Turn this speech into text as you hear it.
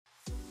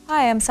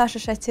Hi, I'm Sasha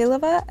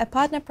Shatilova, a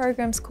Partner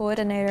Programs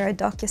Coordinator at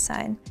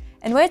DocuSign,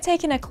 and we're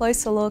taking a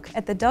closer look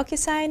at the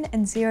DocuSign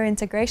and Xero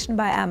integration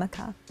by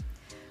Amaka.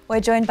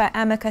 We're joined by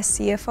Amaka's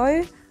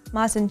CFO,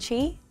 Martin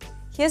Chi.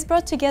 He has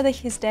brought together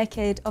his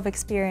decade of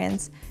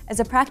experience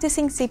as a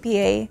practicing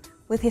CPA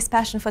with his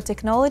passion for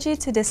technology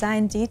to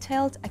design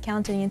detailed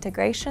accounting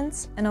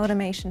integrations and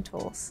automation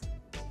tools.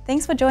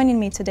 Thanks for joining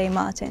me today,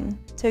 Martin.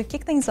 To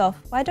kick things off,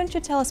 why don't you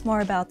tell us more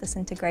about this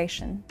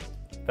integration?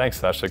 Thanks,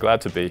 Sasha.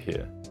 Glad to be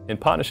here. In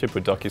partnership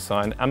with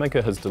DocuSign,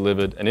 Amaka has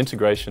delivered an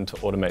integration to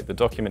automate the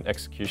document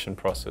execution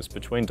process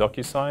between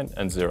DocuSign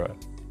and Xero.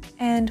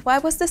 And why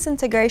was this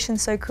integration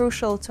so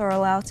crucial to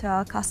roll out to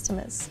our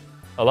customers?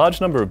 A large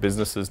number of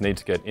businesses need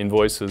to get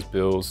invoices,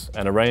 bills,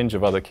 and a range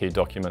of other key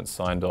documents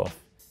signed off.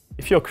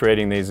 If you're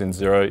creating these in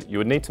Xero, you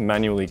would need to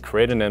manually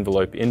create an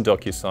envelope in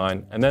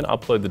DocuSign and then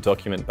upload the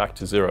document back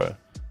to Xero.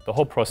 The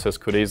whole process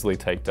could easily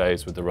take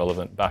days with the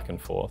relevant back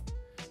and forth.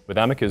 With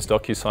Amaka's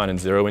DocuSign and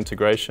Xero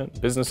integration,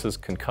 businesses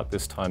can cut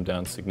this time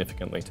down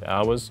significantly to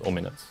hours or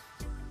minutes.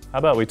 How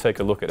about we take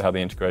a look at how the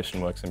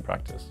integration works in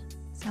practice?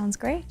 Sounds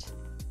great.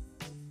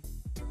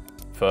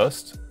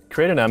 First,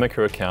 create an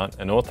Amaka account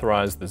and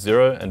authorize the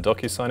Xero and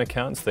DocuSign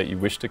accounts that you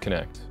wish to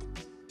connect.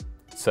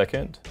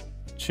 Second,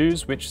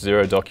 choose which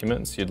Xero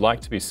documents you'd like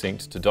to be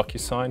synced to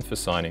DocuSign for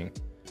signing.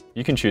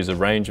 You can choose a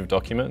range of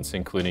documents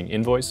including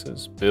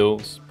invoices,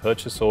 bills,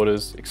 purchase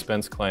orders,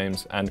 expense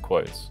claims, and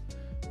quotes.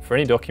 For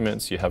any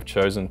documents you have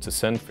chosen to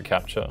send for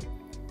capture,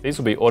 these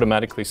will be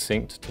automatically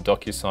synced to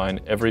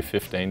DocuSign every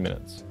 15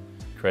 minutes,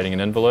 creating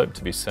an envelope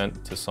to be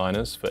sent to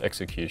signers for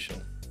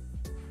execution.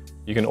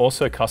 You can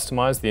also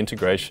customize the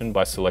integration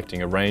by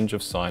selecting a range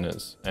of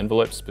signers,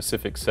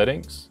 envelope-specific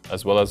settings,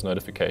 as well as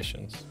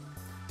notifications.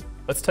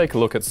 Let's take a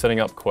look at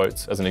setting up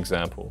quotes as an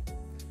example.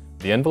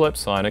 The envelope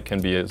signer can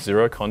be a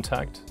Xero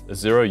contact, a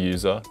Xero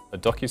user, a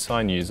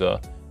DocuSign user,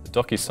 a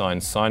DocuSign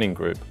signing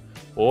group,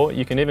 or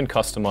you can even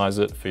customize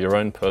it for your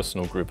own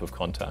personal group of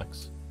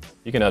contacts.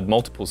 You can add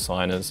multiple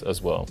signers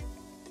as well.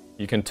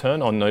 You can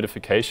turn on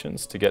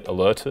notifications to get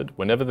alerted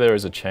whenever there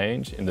is a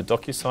change in the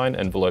DocuSign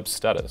envelope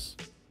status.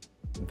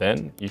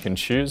 Then you can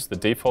choose the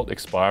default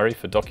expiry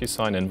for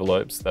DocuSign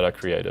envelopes that are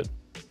created.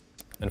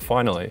 And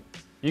finally,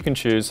 you can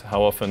choose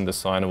how often the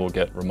signer will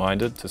get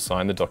reminded to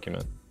sign the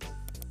document.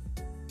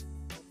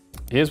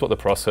 Here's what the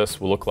process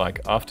will look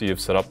like after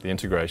you've set up the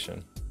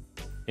integration.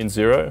 In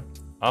Xero,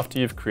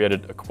 after you've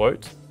created a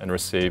quote and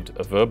received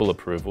a verbal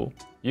approval,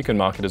 you can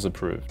mark it as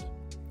approved.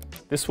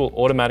 This will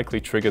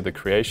automatically trigger the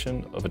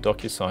creation of a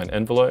DocuSign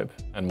envelope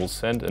and will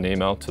send an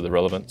email to the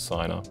relevant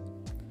signer.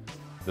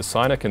 The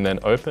signer can then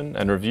open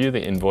and review the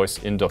invoice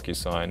in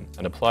DocuSign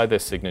and apply their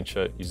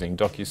signature using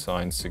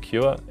DocuSign's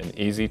secure and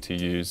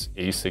easy-to-use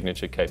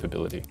eSignature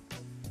capability.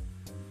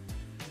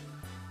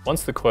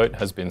 Once the quote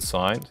has been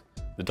signed,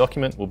 the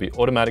document will be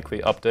automatically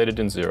updated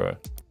in Xero.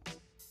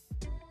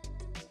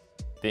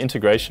 The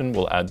integration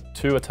will add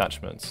 2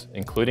 attachments,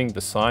 including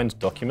the signed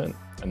document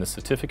and the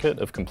certificate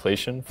of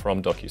completion from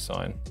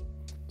DocuSign.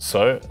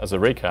 So, as a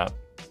recap,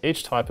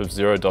 each type of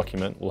Xero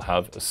document will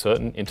have a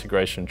certain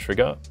integration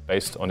trigger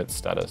based on its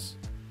status.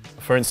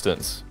 For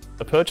instance,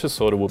 a purchase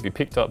order will be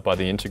picked up by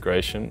the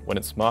integration when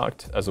it's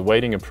marked as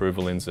awaiting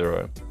approval in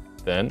Xero.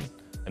 Then,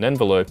 an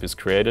envelope is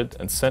created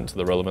and sent to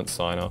the relevant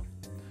signer.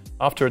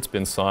 After it's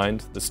been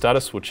signed, the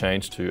status will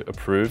change to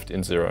approved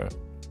in Xero.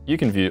 You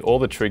can view all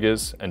the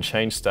triggers and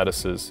change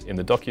statuses in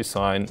the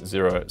DocuSign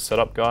Xero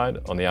setup guide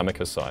on the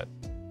Amaka site.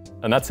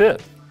 And that's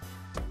it.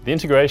 The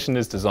integration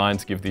is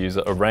designed to give the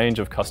user a range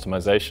of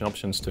customization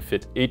options to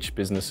fit each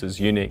business's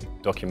unique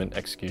document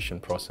execution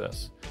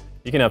process.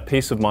 You can have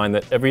peace of mind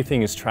that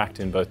everything is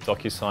tracked in both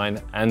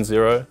DocuSign and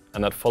Xero,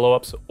 and that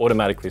follow-ups are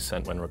automatically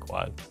sent when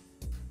required.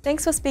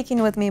 Thanks for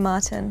speaking with me,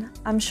 Martin.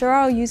 I'm sure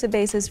our user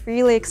base is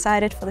really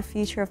excited for the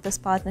future of this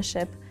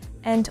partnership,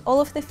 and all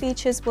of the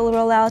features will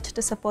roll out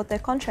to support their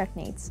contract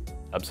needs.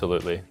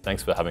 Absolutely.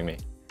 Thanks for having me.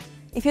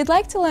 If you'd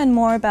like to learn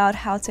more about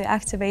how to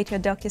activate your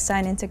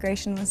DocuSign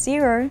integration with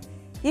Xero,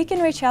 you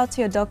can reach out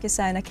to your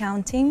DocuSign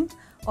account team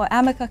or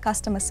Amaka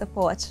customer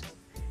support.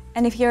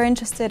 And if you're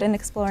interested in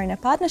exploring a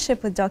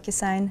partnership with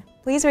DocuSign,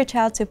 please reach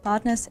out to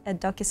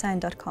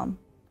partners@docusign.com.